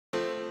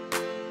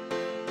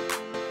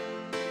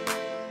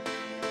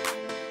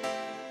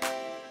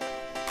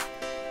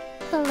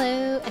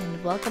Hello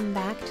and welcome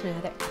back to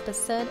another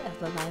episode of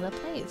Lelila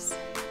Plays.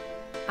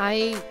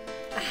 I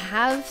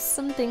have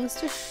some things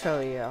to show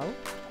you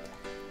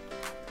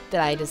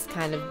that I just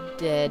kind of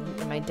did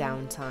in my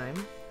downtime,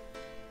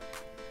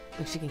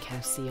 which you can kind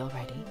of see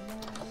already.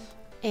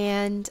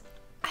 And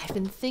I've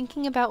been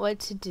thinking about what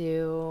to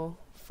do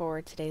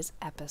for today's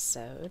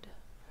episode.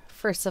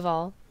 First of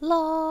all,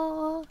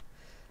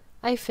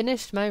 I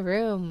finished my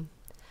room.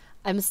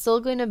 I'm still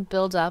going to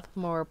build up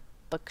more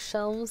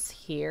bookshelves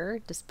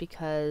here just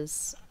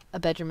because a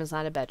bedroom is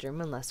not a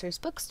bedroom unless there's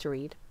books to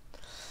read.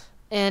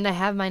 And I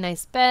have my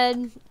nice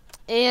bed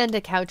and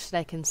a couch that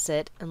I can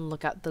sit and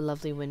look out the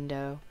lovely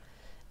window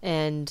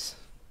and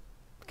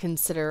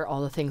consider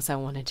all the things I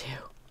want to do.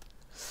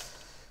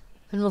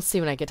 And we'll see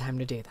when I get time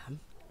to do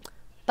them.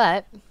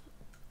 But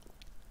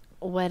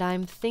what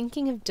I'm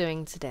thinking of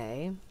doing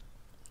today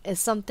is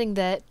something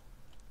that,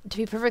 to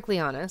be perfectly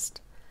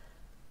honest,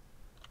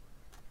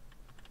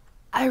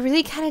 I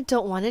really kind of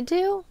don't want to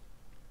do,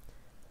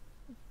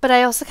 but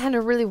I also kind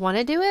of really want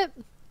to do it.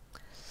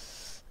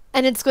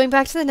 And it's going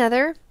back to the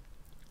Nether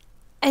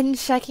and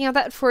checking out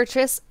that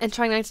fortress and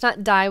trying not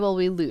to die while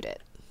we loot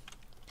it.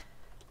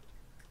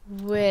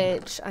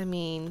 Which, I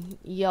mean,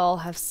 y'all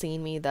have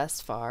seen me thus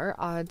far.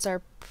 Odds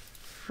are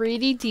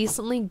pretty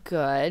decently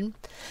good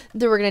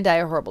that we're going to die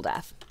a horrible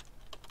death.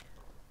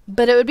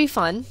 But it would be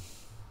fun.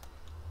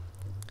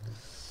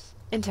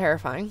 And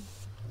terrifying.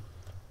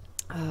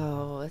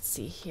 Oh, let's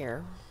see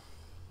here.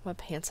 What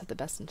pants have the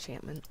best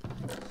enchantment?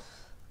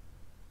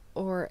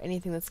 Or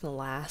anything that's gonna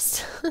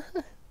last.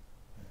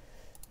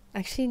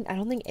 Actually, I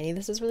don't think any of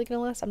this is really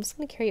gonna last. I'm just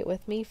gonna carry it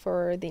with me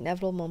for the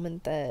inevitable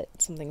moment that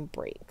something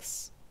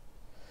breaks.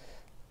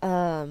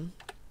 Because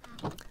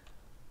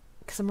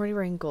I'm already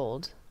wearing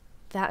gold.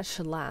 That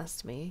should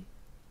last me.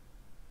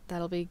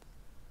 That'll be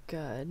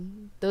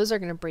good. Those are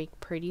gonna break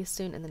pretty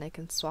soon, and then I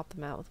can swap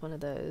them out with one of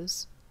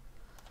those.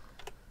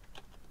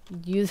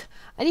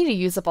 I need to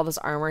use up all this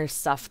armor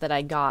stuff that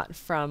I got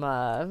from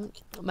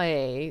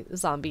my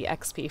zombie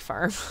XP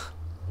farm.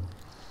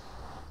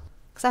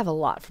 Because I have a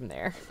lot from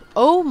there.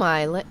 Oh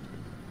my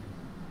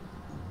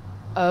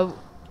oh.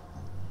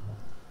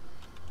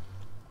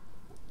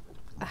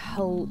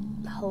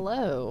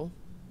 Hello.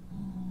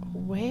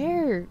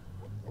 Where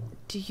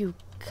do you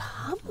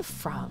come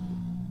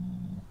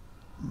from?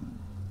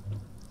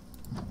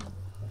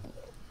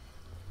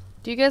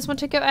 Do you guys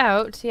want to go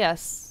out?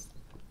 Yes.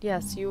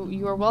 Yes,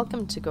 you are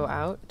welcome to go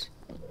out.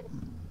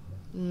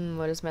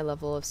 What is my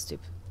level of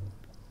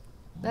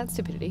That's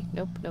stupidity.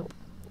 Nope, nope.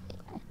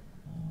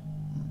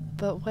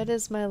 But what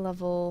is my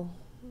level?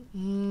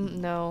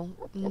 No.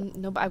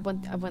 No, but I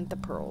want the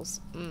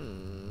pearls.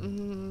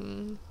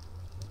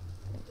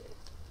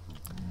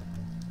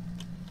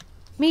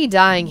 Me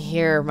dying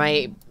here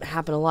might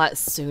happen a lot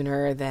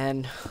sooner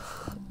than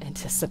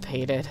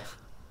anticipated.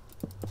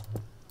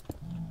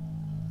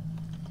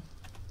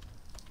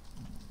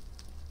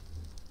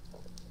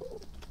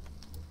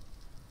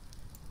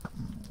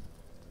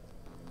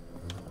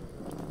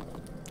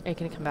 Are you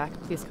gonna come back?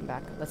 Please come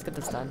back. Let's get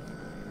this done.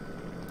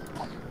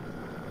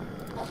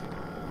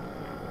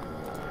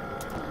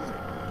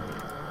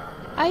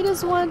 I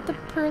just want the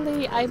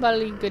pearly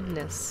eyebally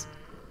goodness.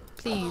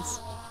 Please.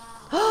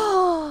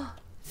 Oh,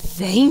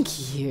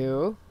 thank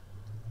you.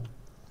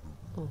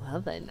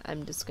 Well then,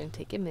 I'm just gonna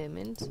take a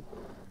moment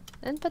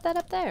and put that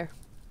up there.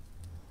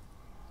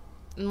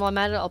 And while I'm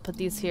at it, I'll put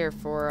these here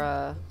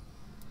for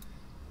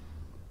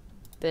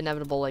the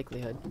inevitable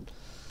likelihood.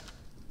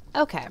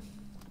 Okay.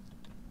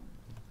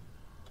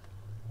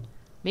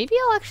 Maybe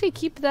I'll actually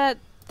keep that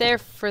there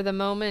for the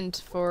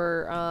moment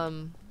for,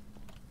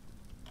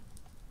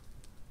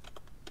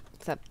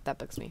 that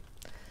bugs me.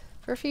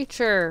 For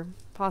future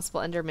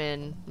possible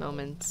Enderman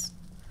moments.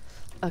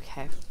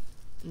 Okay.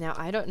 Now,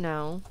 I don't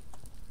know.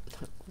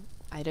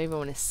 I don't even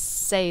want to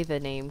say the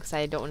name, because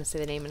I don't want to say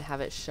the name and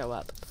have it show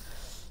up.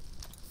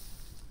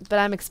 But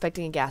I'm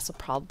expecting a gas will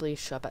probably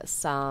show up at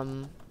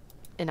some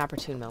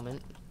inopportune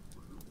moment.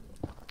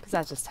 Because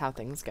that's just how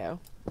things go.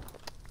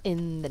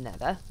 In the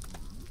Nether.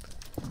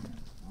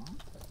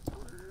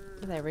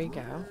 There we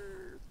go.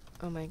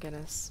 Oh my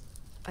goodness.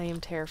 I am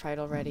terrified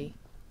already.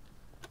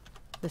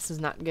 This is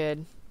not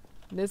good.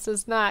 This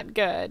is not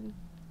good.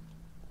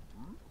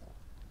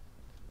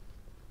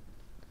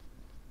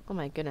 Oh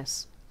my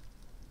goodness.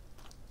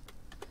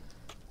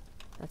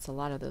 That's a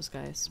lot of those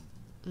guys.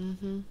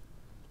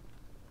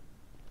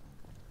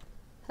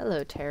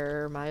 Hello,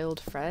 Terror, my old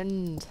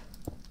friend.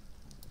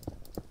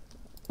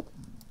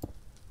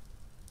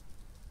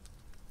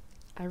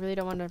 I really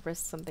don't want to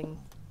risk something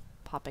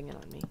popping in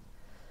on me.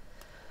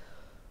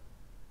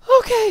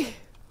 Okay,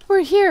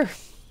 we're here.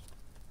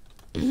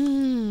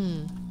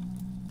 We're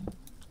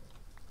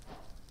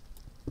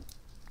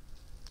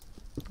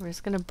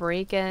just gonna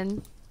break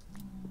in.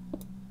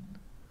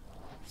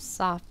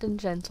 Soft and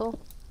gentle.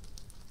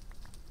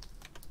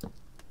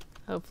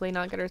 Hopefully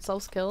not get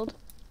ourselves killed.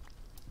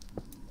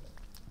 At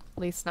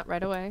least not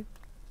right away.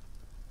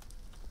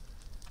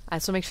 I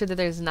just want to make sure that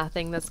there's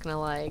nothing that's gonna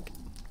like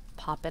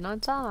pop in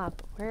on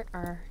top. Where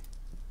are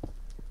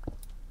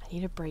I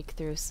need to break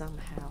through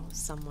somehow,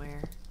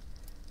 somewhere.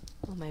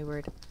 Oh my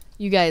word.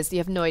 You guys, you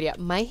have no idea.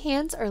 My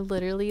hands are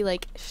literally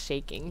like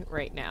shaking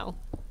right now.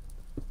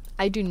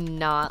 I do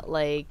not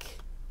like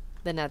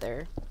the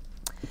Nether.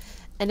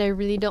 And I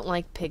really don't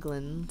like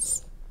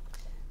piglins.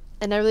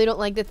 And I really don't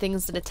like the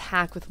things that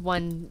attack with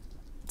one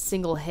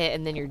single hit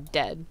and then you're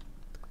dead.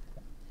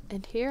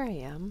 And here I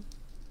am.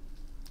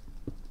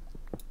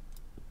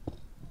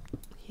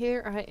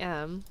 Here I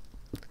am.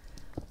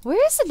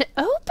 Where's an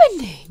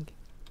opening?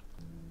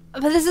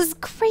 But this is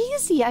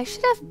crazy. I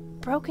should have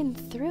broken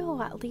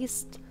through at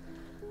least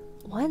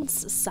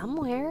once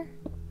somewhere.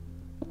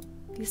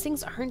 These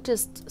things aren't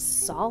just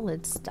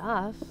solid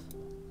stuff.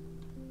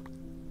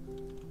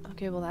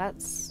 Okay, well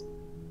that's,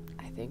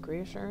 I think,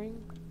 reassuring.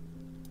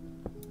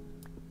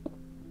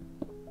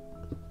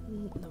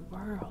 In the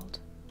world.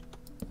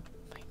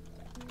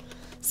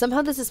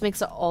 Somehow this just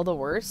makes it all the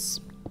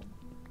worse.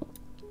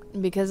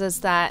 Because it's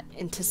that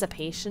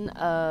anticipation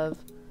of,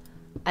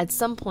 at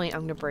some point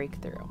I'm gonna break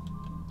through.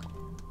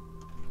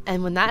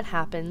 And when that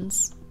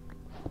happens,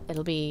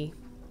 it'll be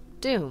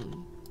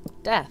doom,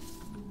 death,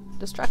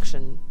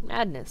 destruction,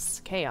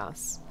 madness,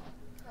 chaos.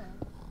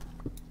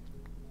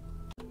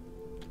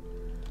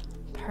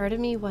 Part of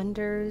me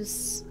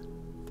wonders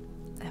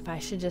if I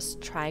should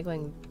just try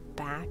going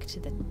back to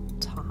the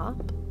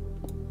top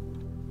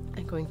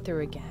and going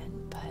through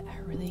again, but I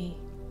really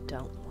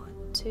don't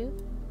want to.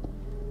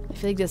 I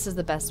feel like this is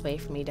the best way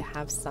for me to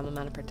have some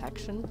amount of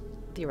protection,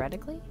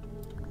 theoretically.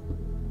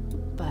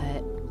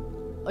 But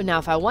now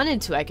if I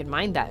wanted to, I could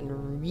mine that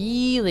and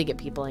really get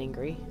people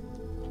angry.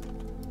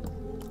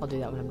 I'll do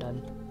that when I'm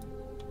done.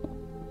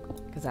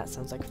 Because that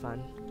sounds like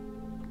fun.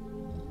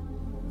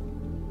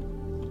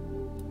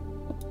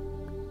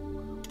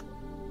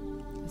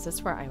 Is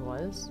this where I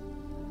was?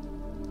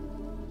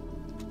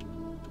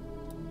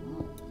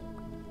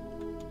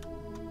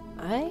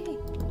 I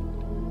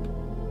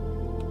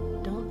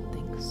don't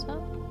think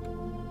so.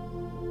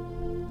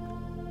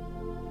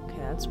 Okay,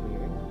 that's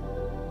weird.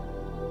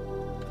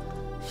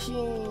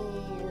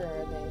 Where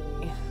are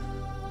they?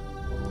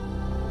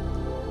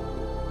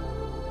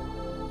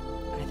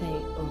 Are they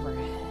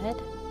overhead?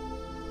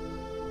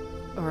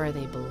 Or are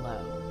they below?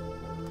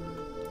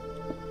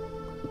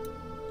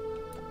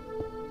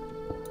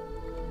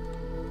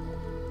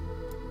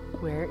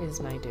 Where is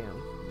my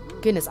doom?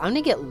 Goodness, I'm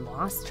gonna get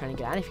lost trying to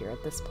get out of here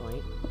at this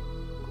point.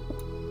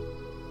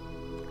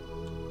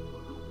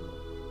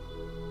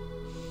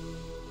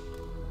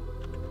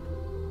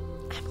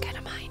 I'm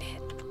gonna mine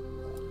it.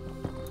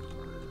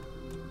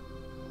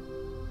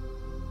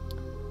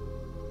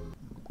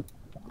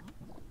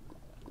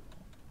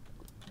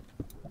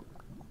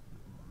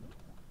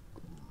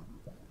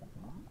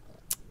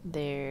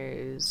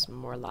 There's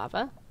more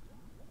lava.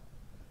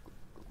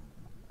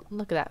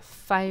 Look at that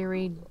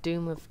fiery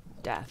doom of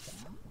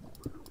death.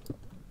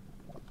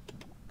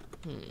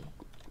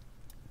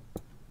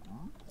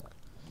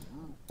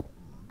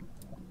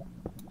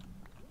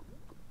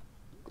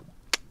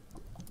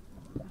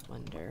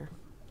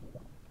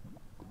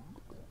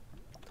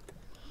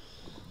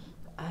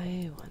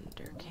 I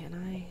wonder, can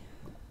I?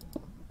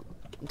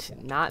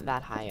 Not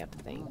that high up,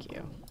 thank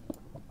you.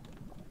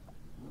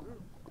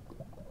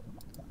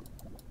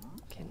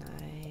 Can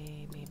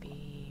I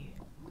maybe?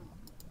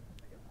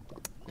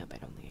 Nope, I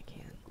don't think I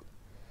can.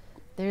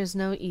 There's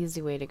no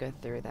easy way to go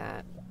through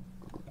that.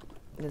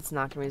 It's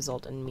not going to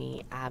result in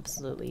me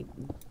absolutely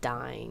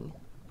dying.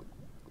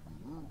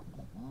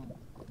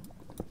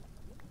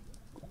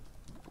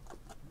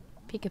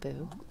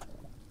 Peekaboo.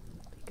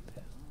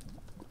 Peekaboo.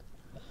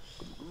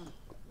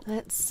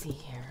 Let's see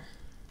here.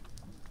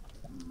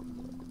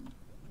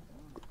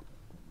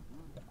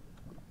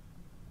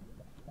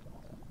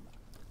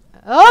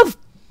 Oh!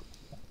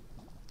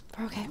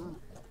 We're okay.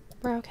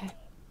 We're okay.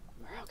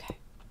 We're okay.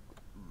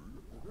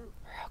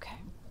 We're okay.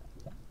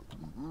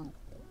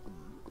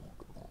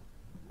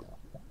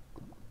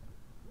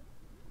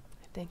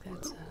 I think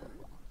that's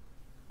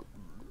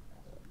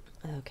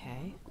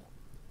okay.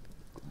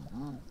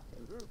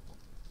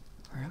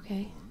 We're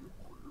okay.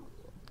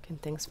 Can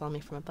things follow me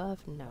from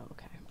above? No,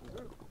 okay.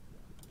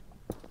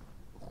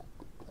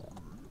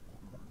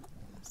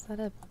 Is that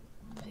a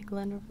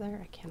piglin over there?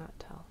 I cannot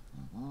tell.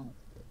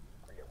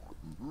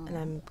 And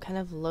I'm kind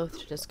of loath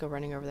to just go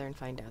running over there and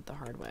find out the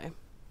hard way.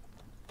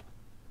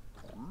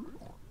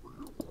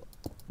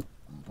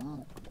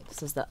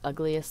 This is the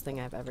ugliest thing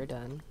I've ever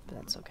done, but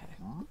that's okay.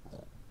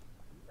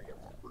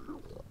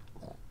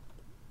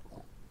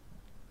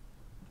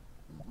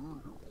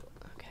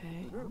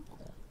 Okay. Oh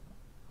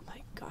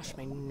my gosh,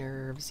 my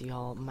nerves,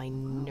 y'all. My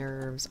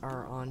nerves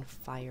are on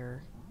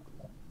fire.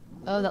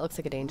 Oh, that looks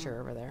like a danger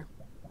over there.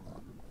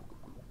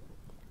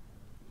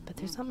 But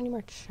there's not many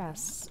more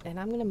chests, and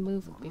I'm gonna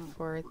move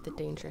before the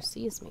danger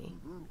sees me.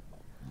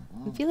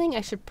 I'm feeling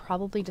I should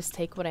probably just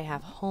take what I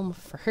have home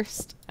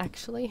first,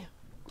 actually.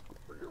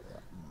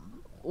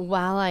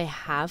 While I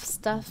have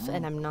stuff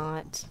and I'm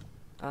not,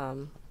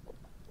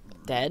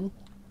 dead.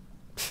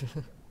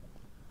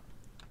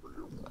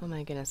 Oh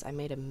my goodness, I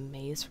made a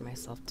maze for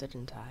myself,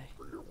 didn't I?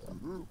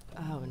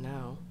 Oh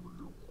no.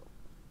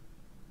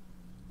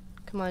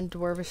 Come on,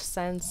 dwarvish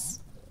sense.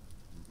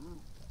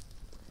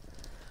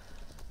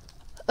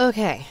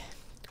 Okay.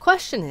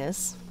 Question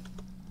is,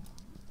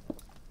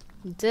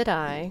 did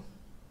I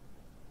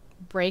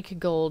break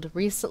gold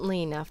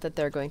recently enough that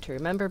they're going to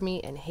remember me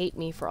and hate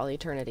me for all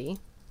eternity?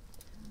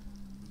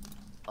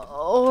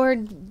 Or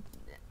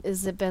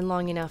has it been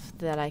long enough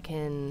that I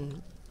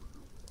can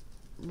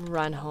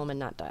run home and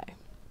not die?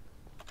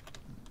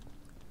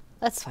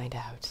 Let's find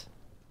out.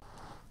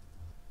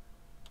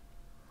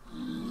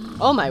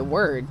 Oh my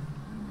word.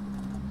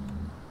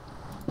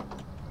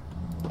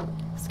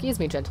 Excuse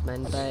me,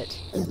 gentlemen, but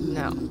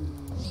no.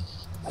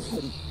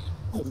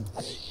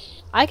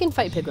 I can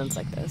fight piglins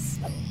like this.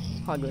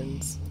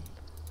 Hoglins.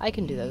 I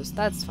can do those.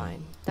 That's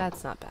fine.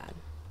 That's not bad.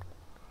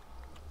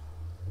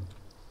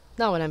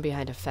 Not when I'm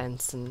behind a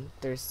fence and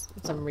there's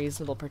some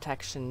reasonable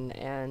protection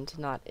and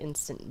not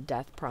instant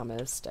death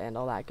promised and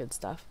all that good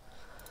stuff.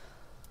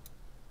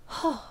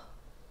 Oh,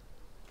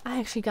 I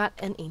actually got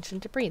an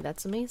ancient debris.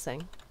 That's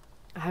amazing.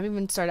 I haven't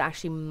even started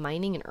actually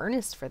mining in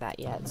earnest for that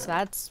yet, so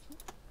that's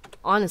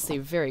honestly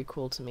very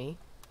cool to me.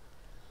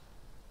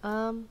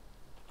 You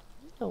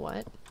know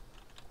what?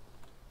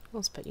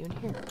 Let's put you in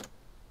here.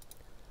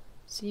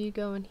 So you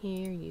go in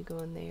here, you go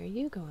in there,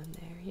 you go in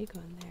there, you go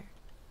in there.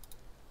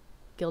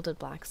 Gilded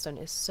blackstone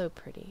is so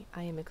pretty.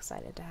 I am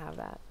excited to have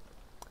that.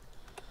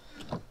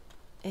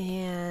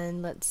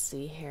 And let's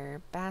see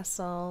here.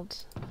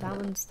 Basalt. That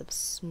one's the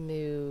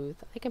smooth.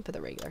 I can put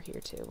the regular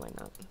here too. Why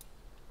not?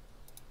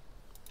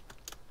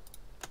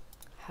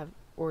 Have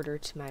order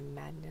to my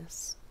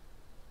madness.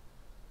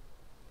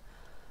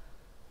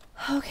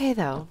 Okay,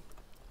 though.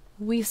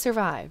 We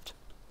survived.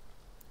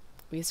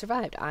 We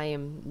survived. I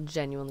am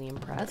genuinely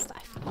impressed. I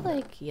feel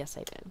like, yes,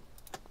 I did.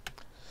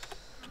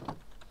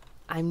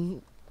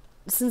 I'm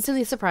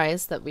sincerely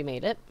surprised that we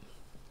made it.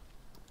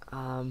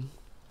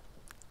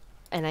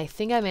 And I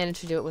think I managed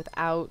to do it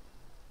without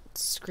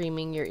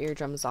screaming your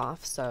eardrums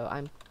off, so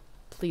I'm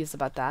pleased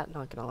about that,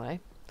 not gonna lie.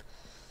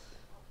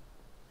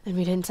 And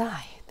we didn't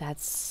die.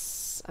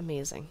 That's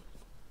amazing.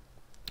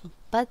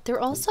 But there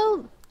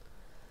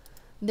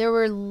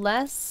were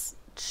less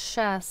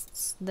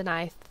chests than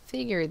I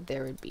figured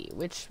there would be,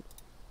 which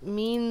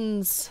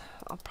means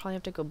I'll probably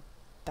have to go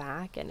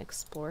back and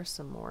explore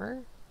some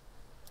more.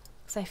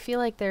 Because I feel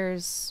like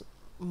there's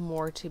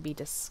more to be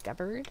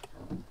discovered.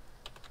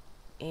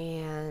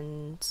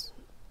 And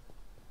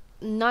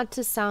not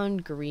to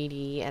sound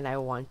greedy and I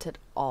want it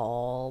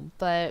all,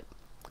 but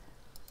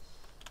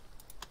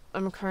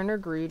I'm kind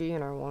of greedy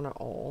and I want it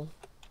all.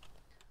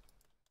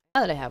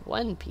 Now that I have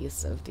one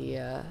piece of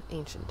the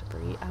ancient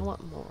debris, I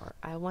want more.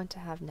 I want to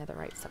have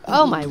netherite stuff.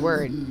 Oh my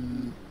word.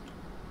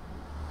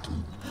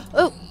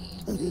 Oh!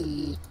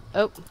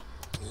 Oh.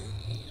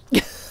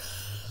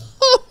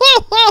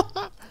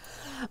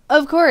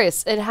 Of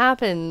course, it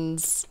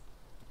happens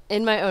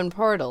in my own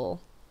portal.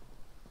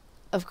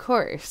 Of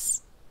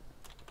course.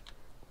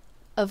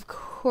 Of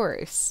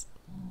course.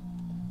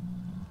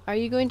 Are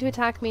you going to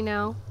attack me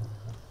now?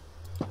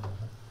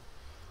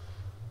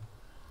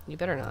 You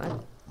better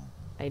not.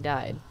 I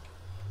died.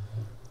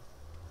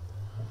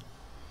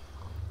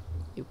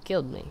 You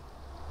killed me.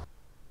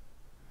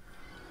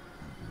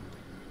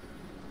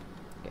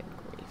 Good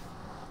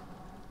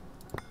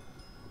grief.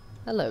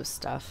 Hello,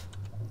 stuff.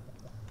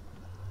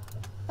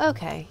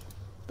 Okay.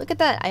 Look at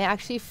that. I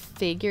actually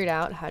figured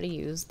out how to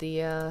use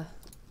the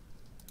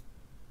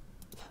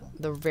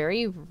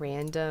very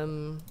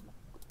random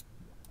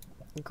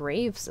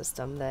grave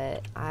system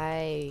that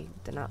I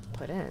did not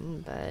put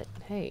in, but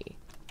hey.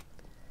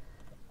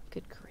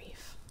 Good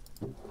grief.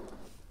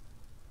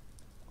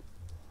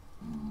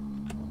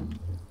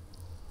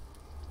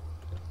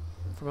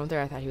 For a moment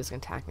there I thought he was going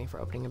to attack me for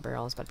opening a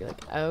barrel. I was about to be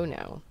like, oh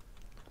no.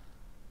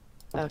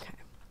 Okay.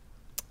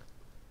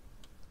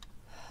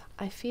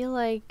 I feel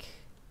like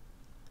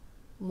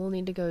we'll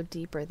need to go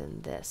deeper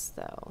than this,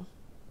 though.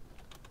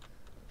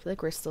 I feel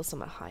like we're still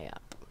somewhat high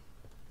up.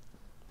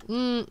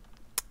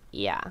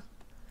 Yeah.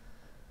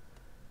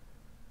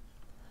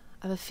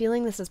 I have a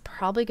feeling this is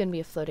probably going to be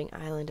a floating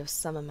island of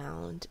some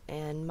amount,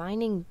 and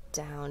mining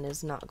down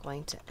is not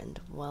going to end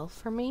well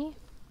for me.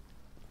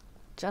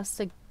 Just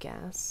a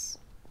guess.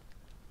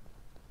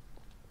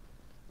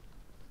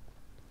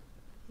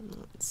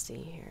 Let's see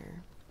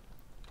here.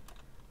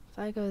 If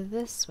I go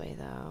this way,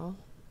 though,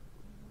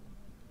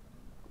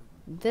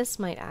 this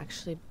might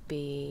actually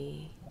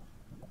be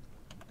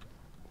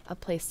a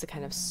place to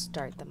kind of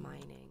start the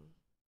mining.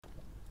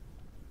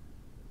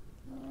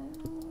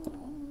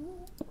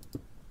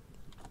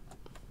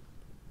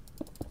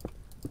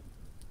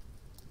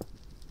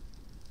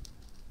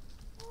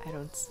 I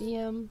don't see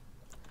him.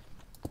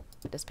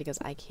 Just because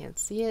I can't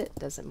see it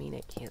doesn't mean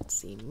it can't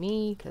see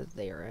me, because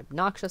they are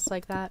obnoxious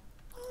like that.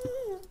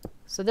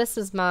 So this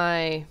is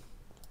my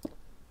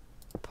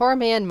poor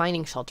man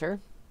mining shelter.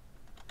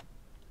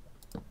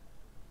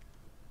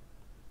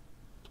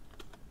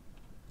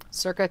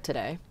 Circa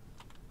today.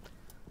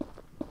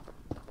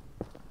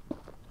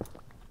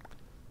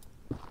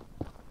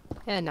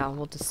 And now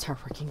we'll just start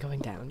working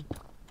going down.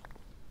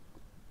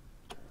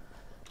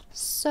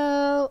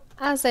 So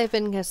as I've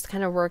been just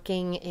kind of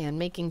working and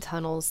making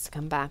tunnels to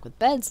come back with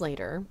beds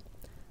later,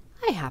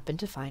 I happened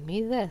to find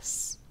me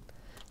this.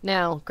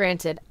 Now,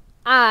 granted,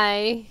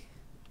 I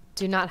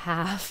do not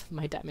have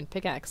my diamond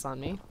pickaxe on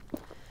me,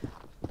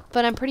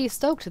 but I'm pretty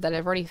stoked that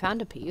I've already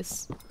found a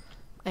piece.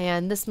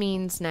 And this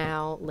means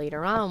now,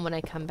 later on, when I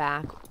come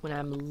back, when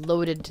I'm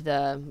loaded to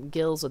the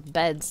gills with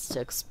beds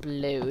to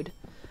explode,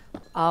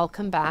 I'll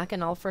come back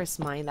and I'll first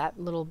mine that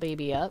little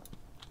baby up,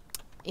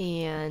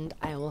 and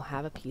I will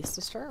have a piece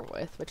to start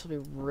with, which will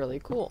be really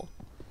cool.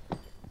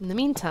 In the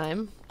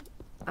meantime,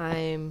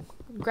 I'm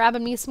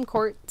grabbing me some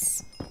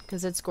quartz,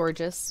 because it's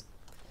gorgeous,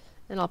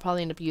 and I'll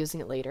probably end up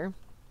using it later.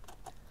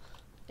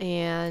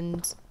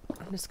 And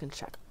I'm just gonna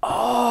check.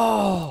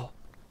 Oh!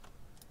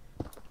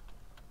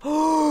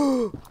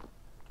 Oh!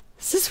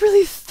 Is this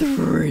really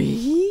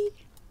 3?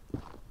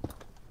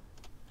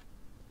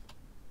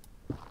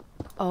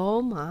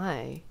 Oh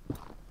my.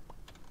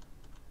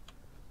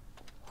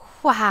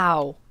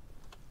 Wow.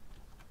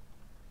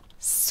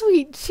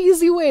 Sweet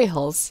cheesy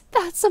whales.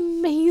 That's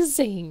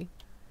amazing.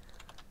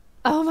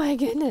 Oh my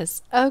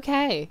goodness.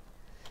 Okay.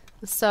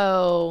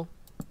 So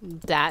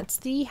that's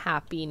the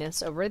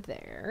happiness over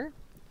there.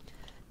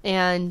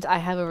 And I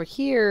have over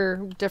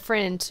here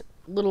different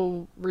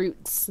little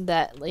roots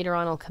that later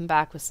on I'll come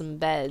back with some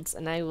beds,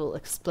 and I will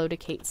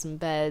explodicate some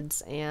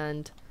beds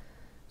and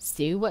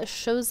see what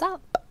shows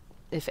up,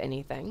 if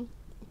anything.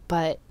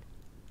 But,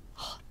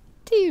 oh,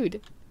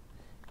 dude,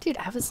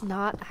 I was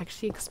not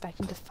actually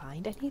expecting to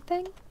find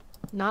anything.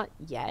 Not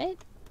yet.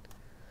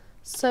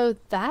 So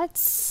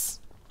that's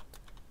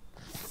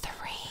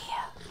 3.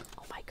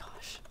 Oh my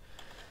gosh.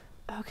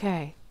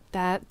 Okay,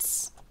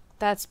 that's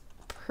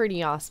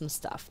pretty awesome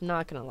stuff,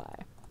 not gonna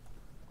lie.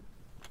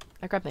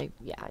 I grabbed my...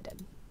 yeah, I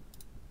did.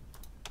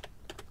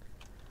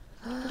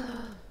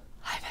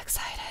 I'm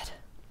excited.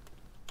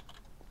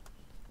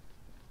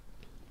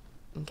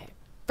 Okay,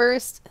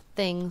 first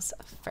things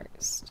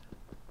first.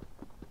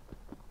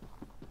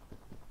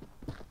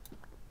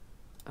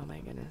 Oh my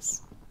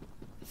goodness.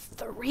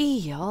 3,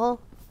 y'all.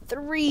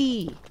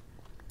 3!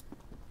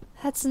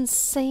 That's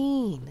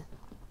insane.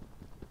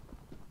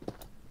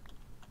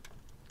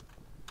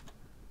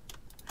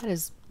 That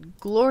is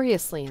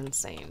gloriously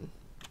insane.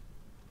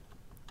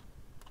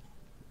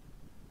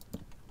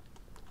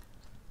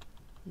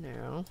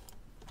 No.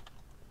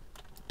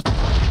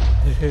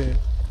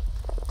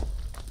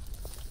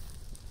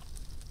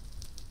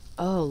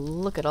 Oh,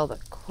 look at all the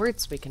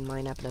quartz we can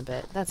mine up in a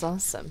bit. That's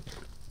awesome.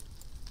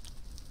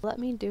 Let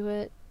me do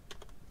it.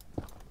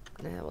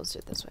 Nah, we'll just do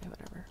it this way,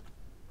 whatever.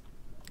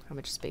 How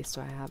much space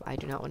do I have? I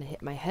do not want to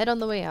hit my head on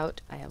the way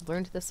out. I have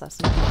learned this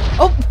lesson.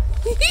 Oh!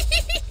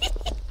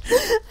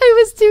 I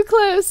was too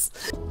close!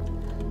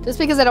 Just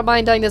because I don't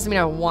mind dying doesn't mean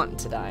I want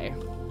to die.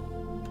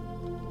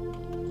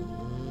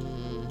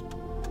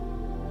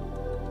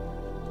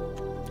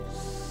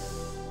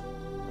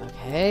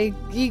 Okay.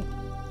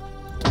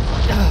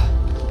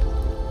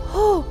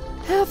 Oh!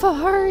 Half a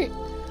heart!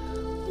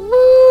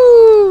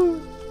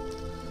 Woo!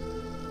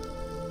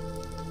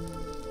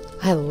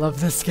 I love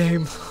this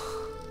game.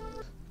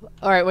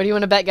 Alright, what do you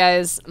want to bet,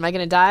 guys? Am I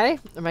gonna die?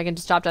 Am I gonna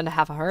just drop down to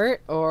half a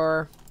heart?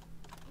 Or...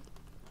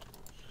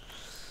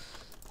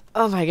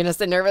 oh my goodness,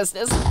 the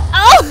nervousness.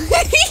 Oh!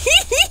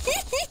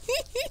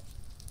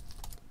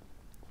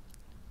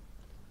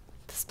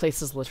 This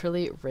place is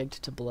literally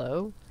rigged to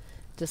blow,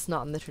 just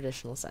not in the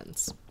traditional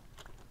sense.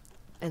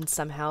 And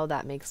somehow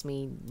that makes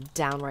me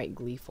downright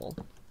gleeful.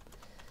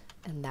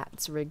 And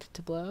that's rigged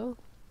to blow?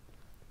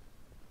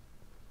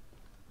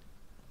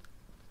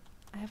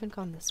 I haven't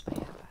gone this way,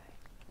 have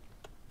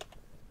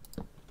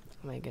I?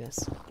 Oh my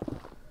goodness.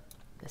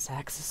 This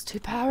axe is too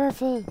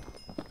powerful.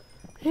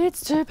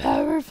 It's too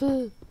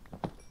powerful.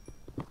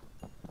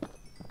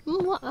 The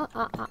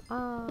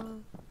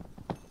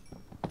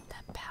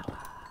power.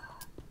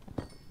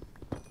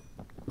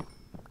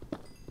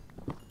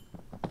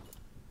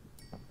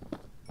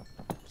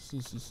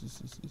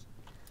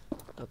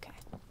 Okay.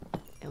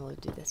 And we'll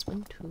do this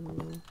one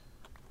too.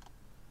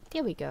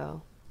 There we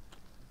go.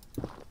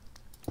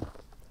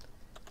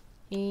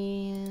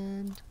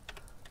 And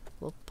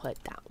we'll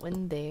put that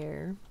one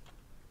there.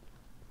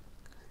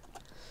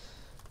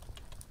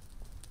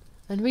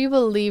 And we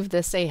will leave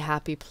this a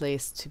happy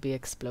place to be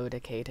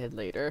explodicated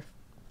later.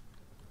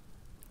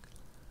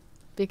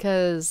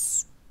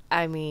 Because,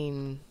 I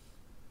mean,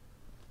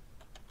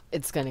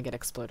 it's gonna get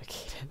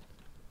explodicated.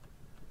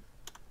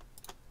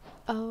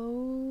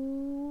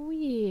 Oh,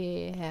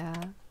 yeah.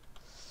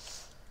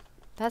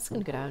 That's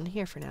gonna go down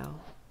here for now.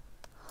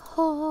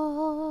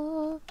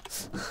 Oh.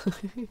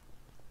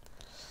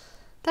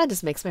 That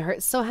just makes my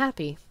heart so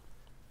happy.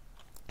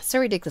 So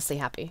ridiculously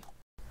happy.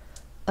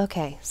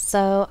 Okay,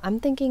 so I'm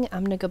thinking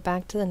I'm gonna go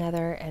back to the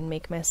Nether and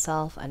make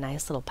myself a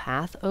nice little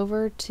path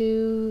over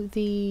to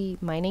the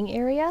mining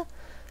area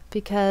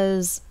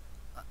because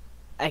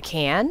I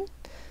can.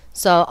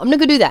 So I'm gonna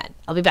go do that.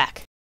 I'll be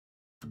back.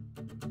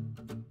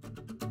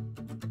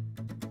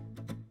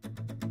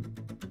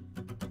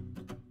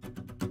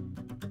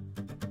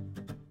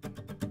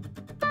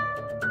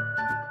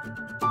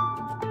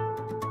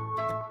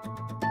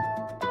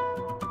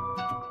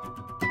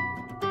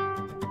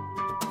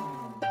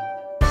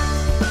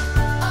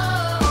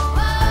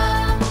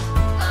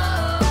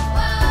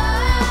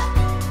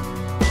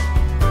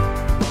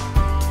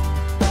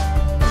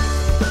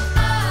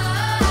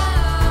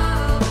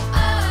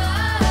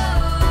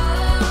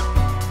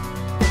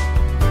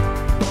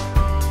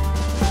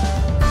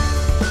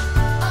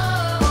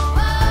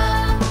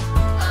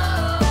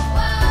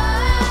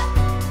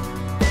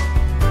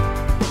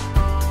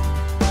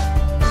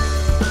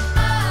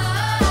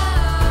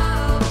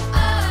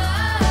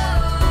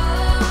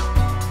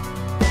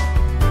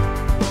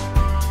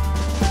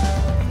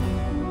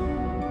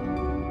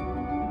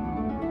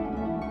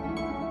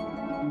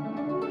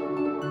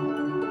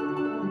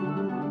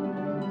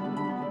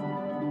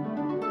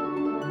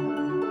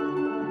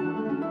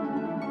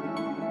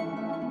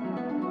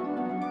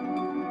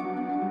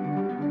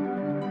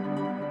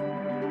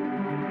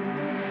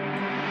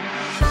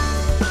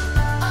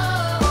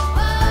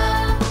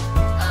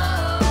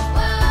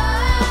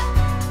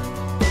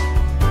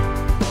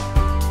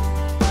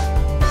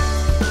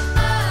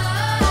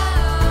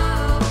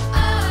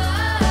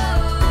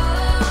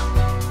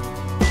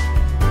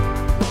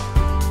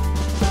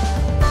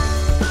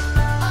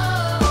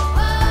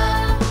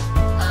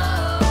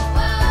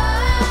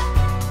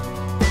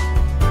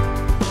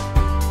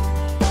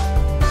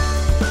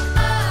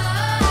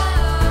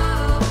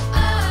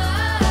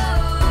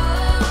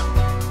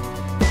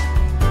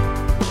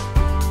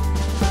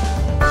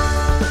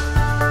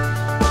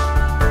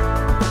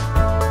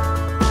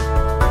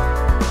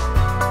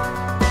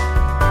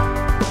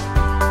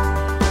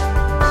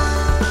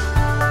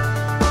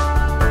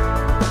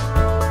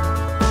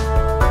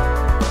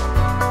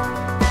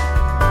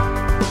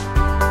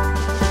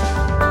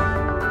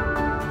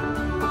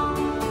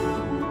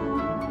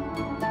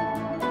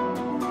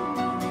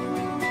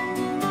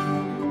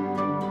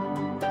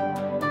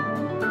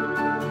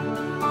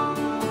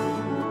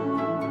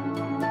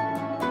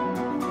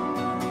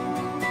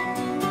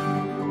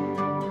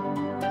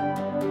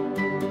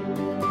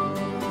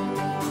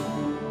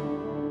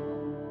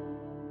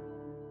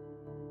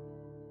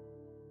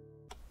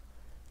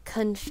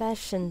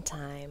 confession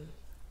time.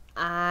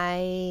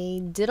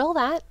 I did all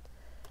that,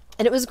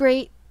 and it was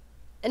great,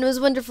 and it was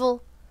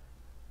wonderful.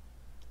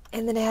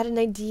 And then I had an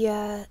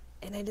idea,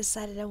 and I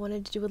decided I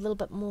wanted to do a little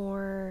bit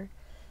more.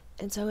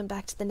 And so I went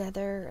back to the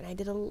Nether, and I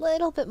did a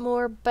little bit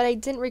more, but I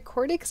didn't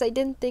record it because I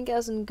didn't think I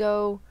was going to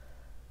go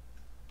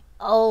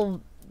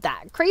all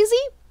that crazy.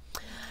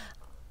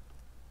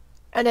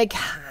 And I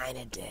kind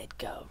of did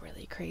go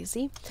really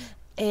crazy.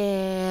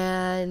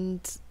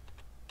 And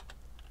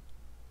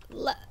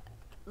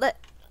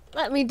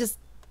let me just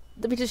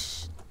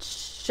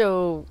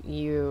show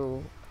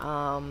you.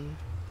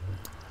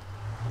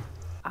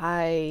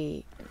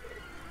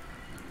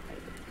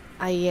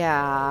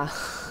 Yeah.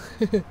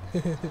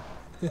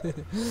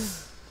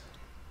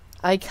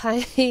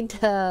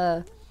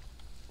 I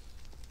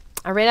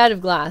ran out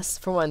of glass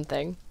for one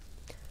thing,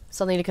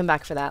 so I'll need to come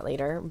back for that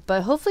later.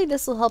 But hopefully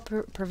this will help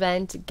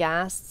prevent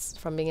ghasts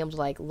from being able to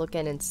like look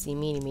in and see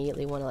me and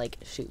immediately want to like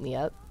shoot me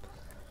up,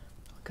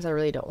 because I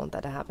really don't want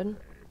that to happen.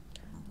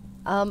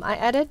 I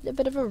added a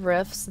bit of a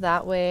rift so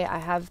that way I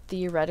have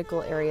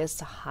theoretical areas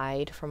to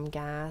hide from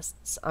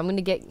ghasts. I'm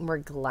gonna get more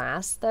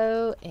glass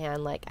though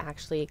and like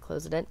actually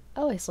close it in.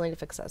 Oh, I still need to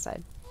fix that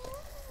side.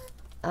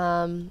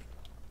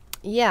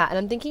 Yeah, and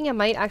I'm thinking I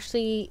might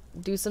actually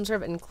do some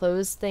sort of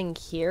enclosed thing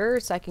here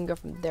so I can go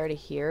from there to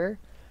here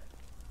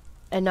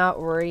and not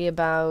worry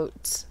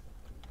about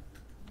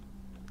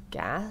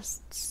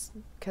ghasts,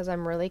 because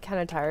I'm really kind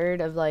of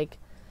tired of like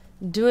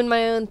doing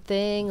my own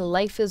thing.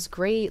 Life is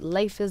great,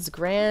 life is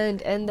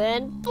grand, and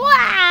then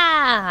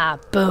blah,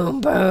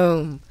 boom,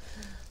 boom.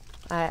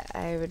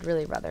 I would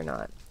really rather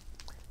not.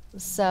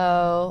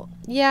 So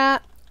yeah,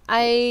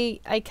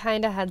 I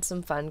kind of had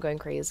some fun going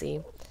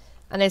crazy.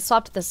 And I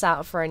swapped this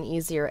out for an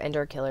easier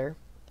ender killer.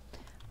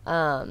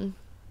 And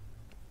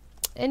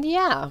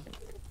yeah,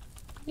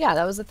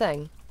 that was the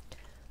thing.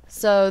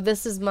 So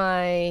this is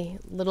my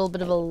little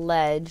bit of a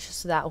ledge,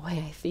 so that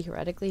way I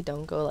theoretically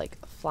don't go like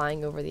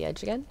flying over the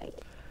edge again.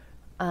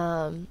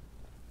 And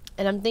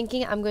I'm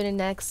thinking I'm going to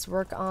next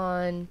work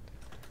on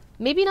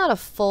maybe not a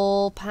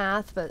full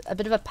path, but a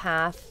bit of a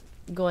path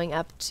going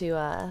up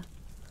to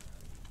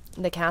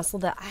the castle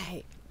that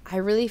I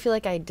really feel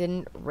like I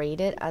didn't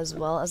raid it as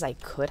well as I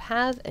could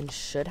have and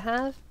should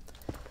have.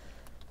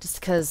 Just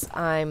because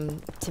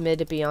I'm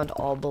timid beyond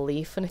all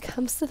belief when it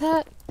comes to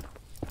that.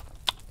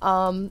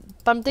 But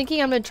I'm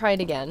thinking I'm going to try it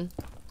again.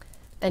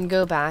 And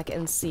go back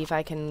and see if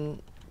I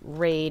can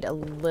raid a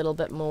little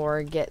bit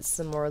more, get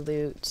some more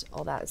loot,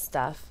 all that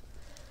stuff.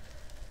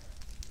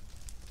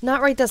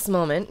 Not right this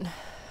moment,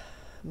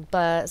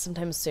 but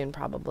sometime soon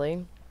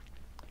probably.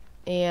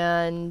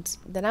 And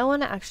then I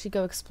want to actually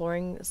go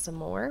exploring some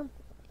more.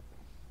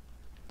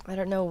 I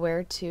don't know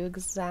where to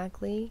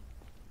exactly.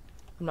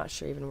 I'm not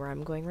sure even where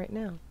I'm going right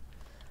now.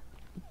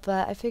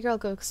 But I figure I'll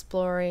go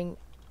exploring.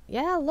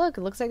 Yeah, look,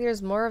 it looks like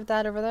there's more of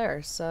that over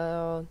there.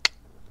 So, I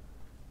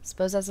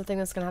suppose that's the thing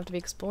that's going to have to be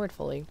explored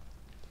fully.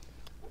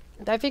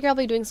 I figure I'll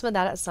be doing some of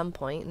that at some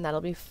point, and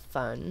that'll be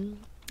fun.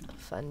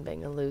 Fun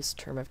being a loose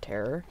term of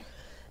terror.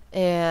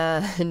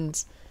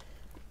 And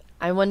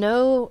I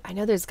know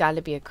there's got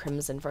to be a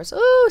crimson forest.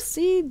 Oh,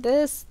 see,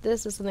 this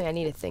is something I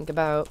need to think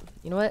about.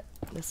 You know what?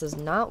 This is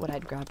not what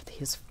I'd grab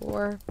these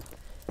for.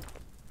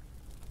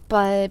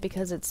 But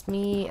because it's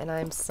me and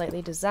I'm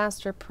slightly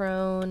disaster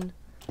prone,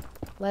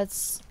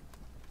 let's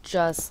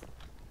just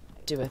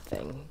do a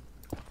thing.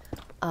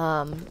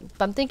 But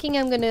I'm thinking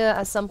I'm going to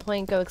at some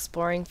point go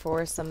exploring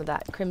for some of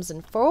that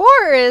crimson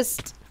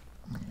forest.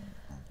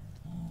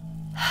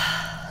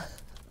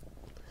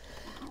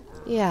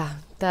 Yeah.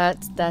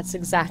 That's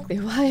exactly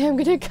why I'm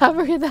going to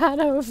cover that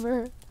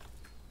over.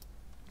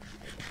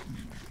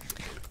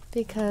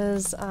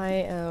 Because I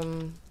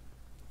am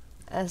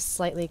a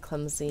slightly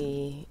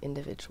clumsy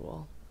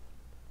individual.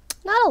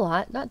 Not a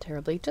lot, not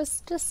terribly,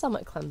 just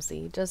somewhat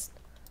clumsy, just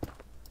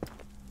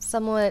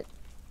somewhat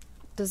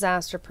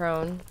disaster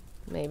prone,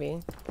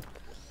 maybe.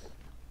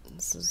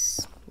 This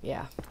is,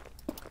 yeah,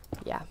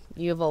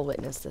 you've all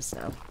witnessed this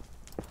now.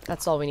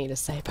 That's all we need to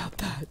say about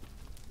that.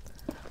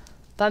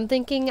 But I'm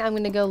thinking I'm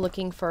going to go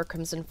looking for a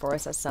crimson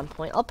forest at some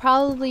point. I'll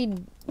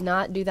probably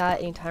not do that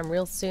anytime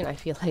real soon. I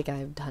feel like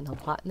I've done a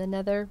lot in the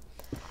Nether.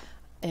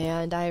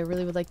 And I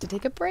really would like to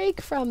take a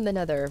break from the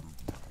Nether.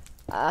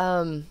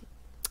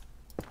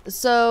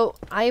 So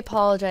I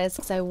apologize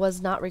because I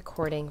was not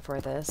recording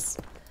for this.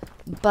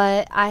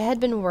 But I had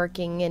been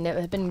working and it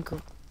had been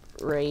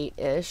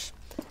great-ish.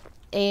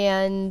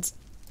 And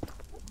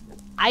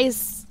I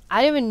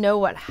don't even know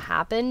what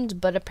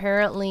happened, but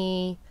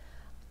apparently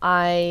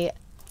I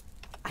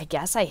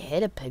guess I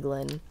hit a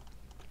piglin.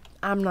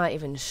 I'm not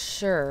even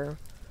sure.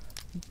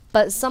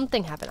 But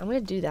something happened. I'm going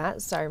to do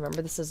that so I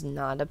remember this is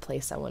not a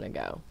place I want to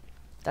go.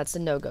 That's a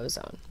no-go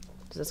zone.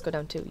 Does this go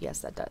down too? Yes,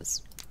 that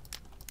does.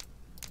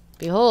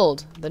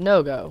 Behold, the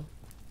no-go.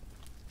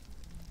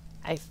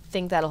 I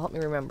think that'll help me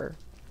remember.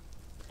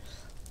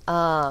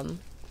 I'm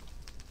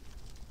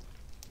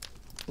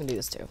going to do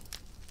this too.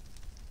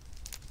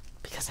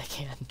 Because I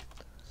can.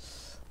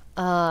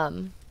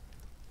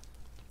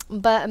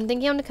 But I'm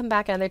thinking I'm going to come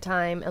back another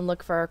time and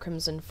look for our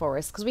Crimson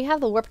Forest, because we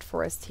have the Warped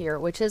Forest here,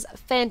 which is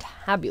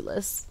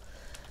fantabulous.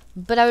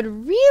 But I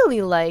would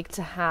really like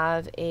to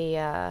have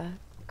a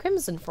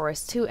Crimson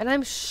Forest too, and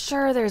I'm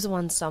sure there's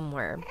one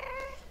somewhere.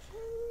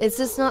 It's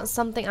just not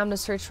something I'm going to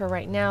search for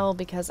right now,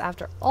 because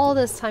after all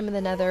this time in the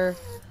Nether,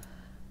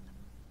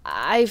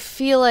 I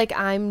feel like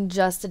I'm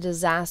just a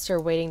disaster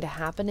waiting to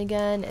happen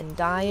again and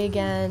die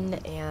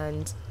again.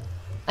 And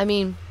I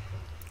mean,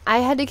 I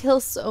had to kill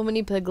so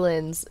many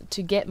piglins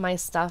to get my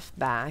stuff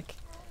back,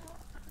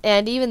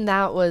 and even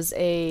that was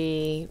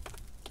a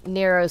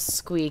narrow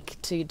squeak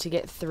to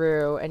get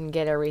through and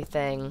get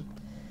everything,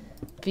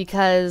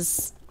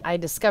 because I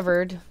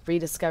rediscovered,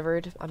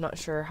 I'm not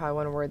sure how I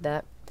want to word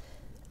that,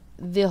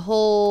 the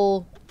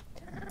whole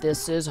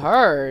this is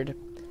hard.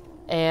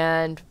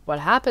 And what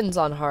happens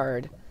on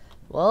hard?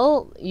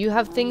 Well, you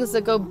have things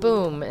that go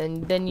boom,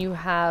 and then you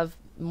have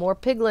more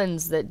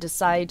piglins that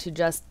decide to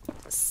just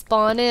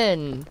spawn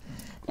in.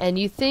 And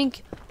you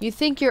think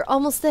you're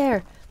almost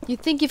there. You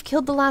think you've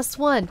killed the last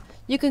one.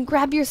 You can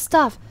grab your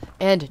stuff.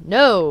 And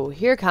no,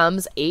 here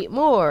comes 8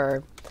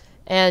 more.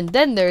 And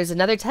then there's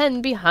another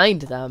 10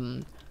 behind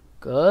them.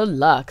 Good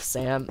luck,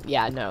 Sam.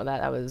 Yeah, no,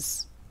 that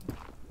was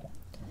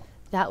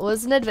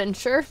an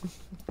adventure.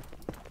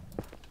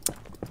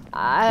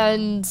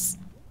 And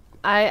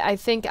I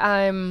think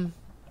I'm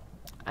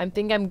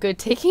good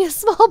taking a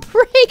small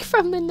break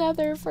from the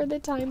Nether for the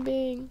time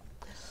being.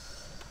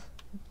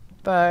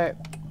 But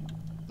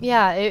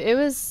yeah, it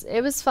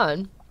was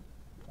fun.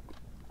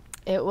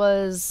 It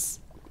was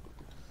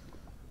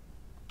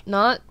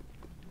not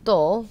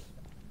dull.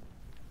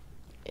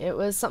 It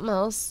was something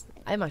else.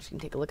 I'm actually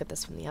gonna take a look at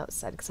this from the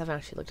outside, because I haven't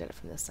actually looked at it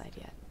from this side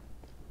yet.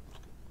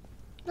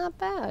 Not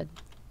bad.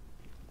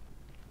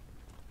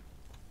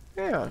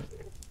 Yeah.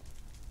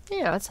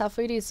 Yeah, it's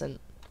halfway decent.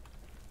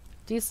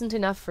 Decent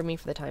enough for me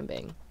for the time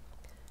being.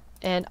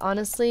 And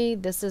honestly,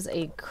 this is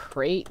a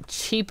great,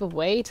 cheap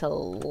way to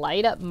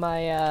light up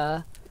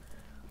my,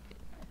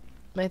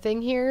 my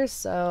thing here,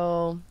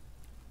 so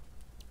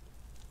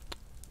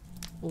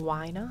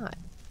why not?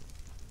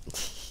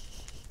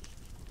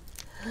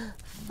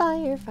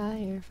 Fire,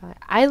 fire, fire.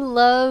 I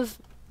love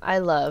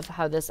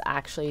how this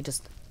actually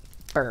just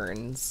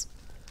burns.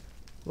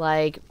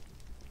 Like,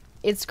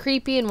 it's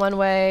creepy in one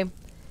way,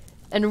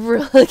 and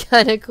really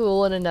kind of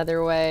cool in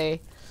another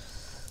way.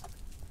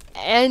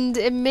 And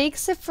it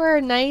makes it for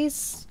a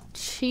nice,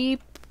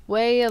 cheap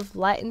way of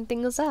lighting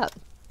things up.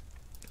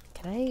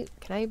 Can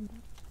I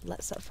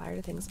set fire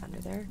to things under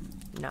there?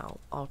 No.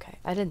 Okay.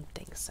 I didn't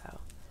think so.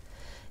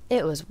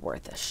 It was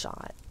worth a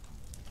shot.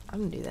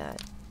 I'm gonna do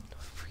that.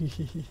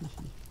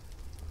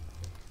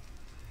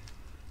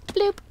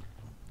 Bloop.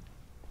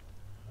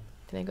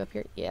 Can I go up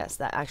here? Yes,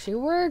 that actually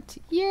worked.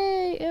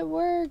 Yay, it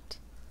worked.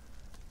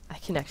 I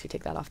can actually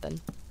take that off then.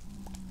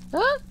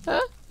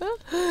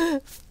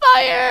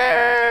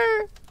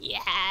 Fire!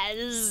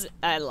 Yes!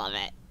 I love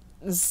it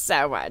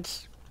so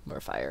much.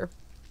 More fire.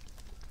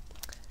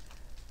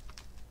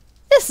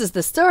 This is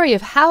the story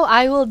of how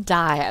I will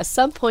die at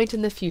some point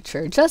in the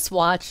future. Just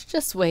watch,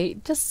 just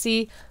wait, just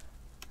see.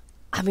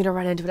 I'm gonna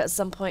run into it at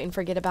some point and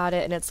forget about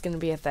it, and it's gonna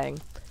be a thing.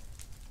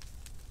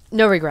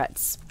 No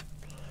regrets.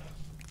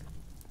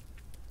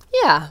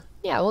 Yeah,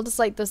 we'll just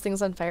light those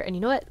things on fire, and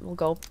you know what? We'll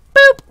go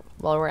boop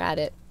while we're at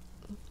it.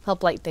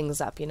 Help light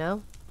things up, you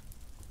know?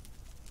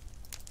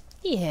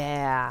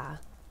 Yeah.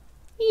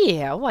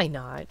 Yeah, why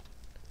not?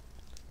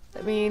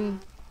 I mean,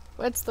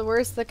 what's the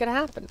worst that could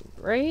happen,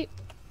 right?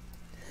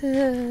 You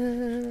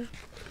know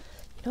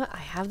what? I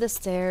have the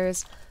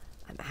stairs.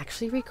 I'm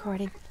actually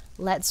recording.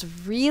 Let's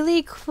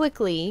really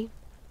quickly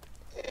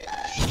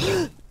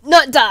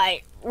not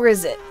die. Where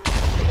is it?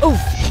 Oh,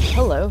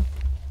 hello.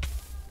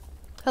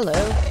 Hello.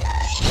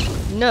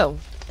 No.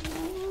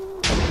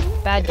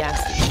 Bad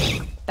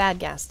Gasty. Bad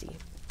Gasty.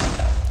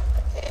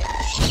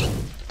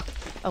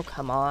 Oh,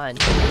 come on.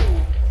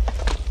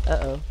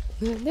 Uh-oh.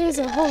 There's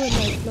a hole in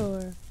my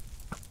floor.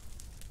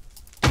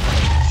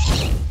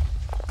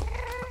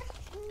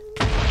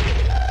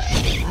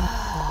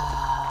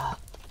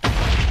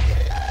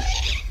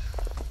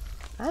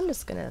 I'm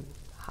just gonna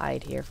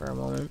hide here for a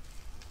moment.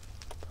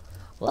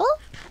 Well,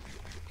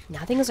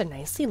 now things are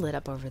nicely lit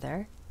up over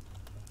there.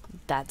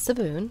 That's a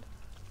boon.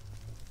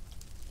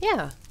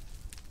 Yeah.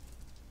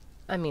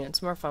 I mean,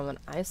 it's more fun when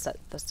I set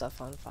the stuff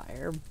on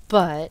fire,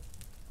 but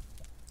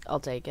I'll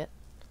take it.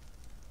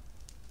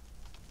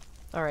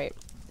 Alright.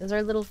 Is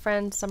our little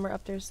friend somewhere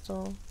up there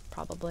still?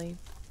 Probably.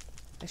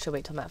 I should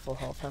wait till I'm at full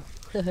health, huh?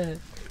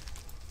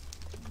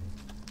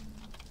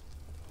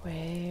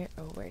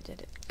 Where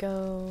did it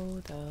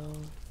go, though?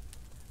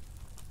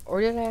 Or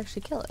did I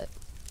actually kill it?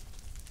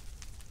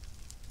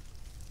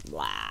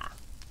 Blah.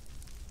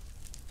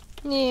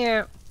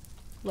 Yeah.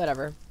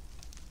 Whatever.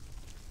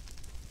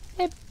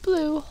 It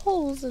blew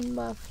holes in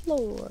my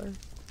floor.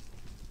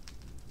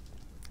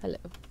 Hello.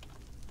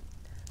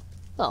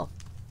 Well,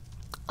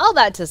 all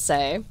that to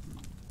say,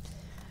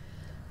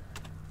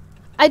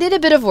 I did a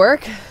bit of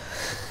work.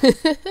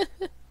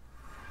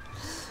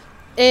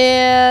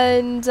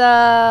 And,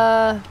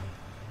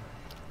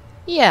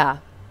 yeah.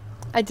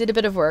 I did a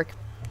bit of work.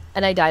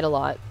 And I died a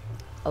lot.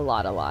 A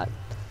lot.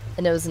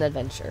 And it was an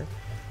adventure.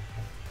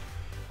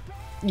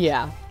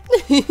 Yeah.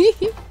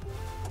 It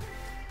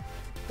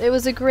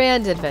was a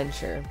grand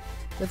adventure.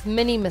 With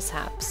many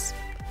mishaps.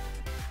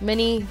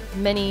 Many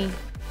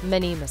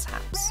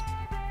mishaps.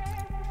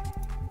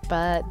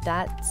 But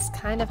that's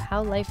kind of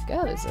how life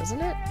goes,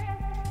 isn't it?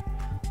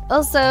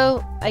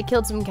 Also, I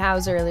killed some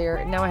cows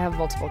earlier. Now I have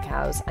multiple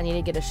cows. I need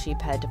to get a sheep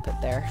head to put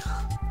there.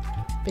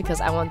 Because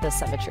I want the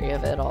symmetry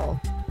of it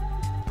all.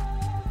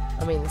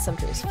 I mean, the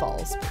symmetry is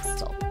false, but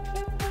still.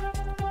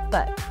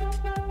 But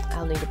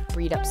I'll need to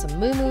breed up some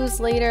moo-moos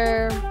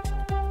later.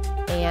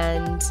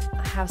 And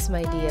I have some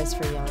ideas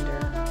for yonder.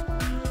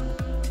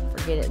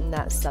 For getting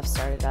that stuff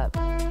started up.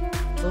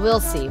 But we'll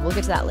see. We'll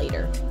get to that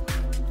later.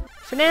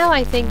 For now,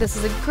 I think this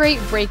is a great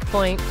break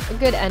point. A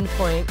good end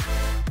point.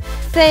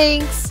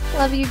 Thanks!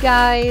 Love you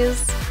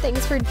guys!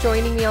 Thanks for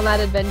joining me on that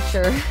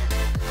adventure.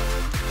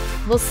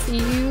 We'll see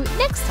you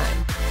next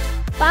time.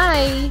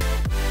 Bye!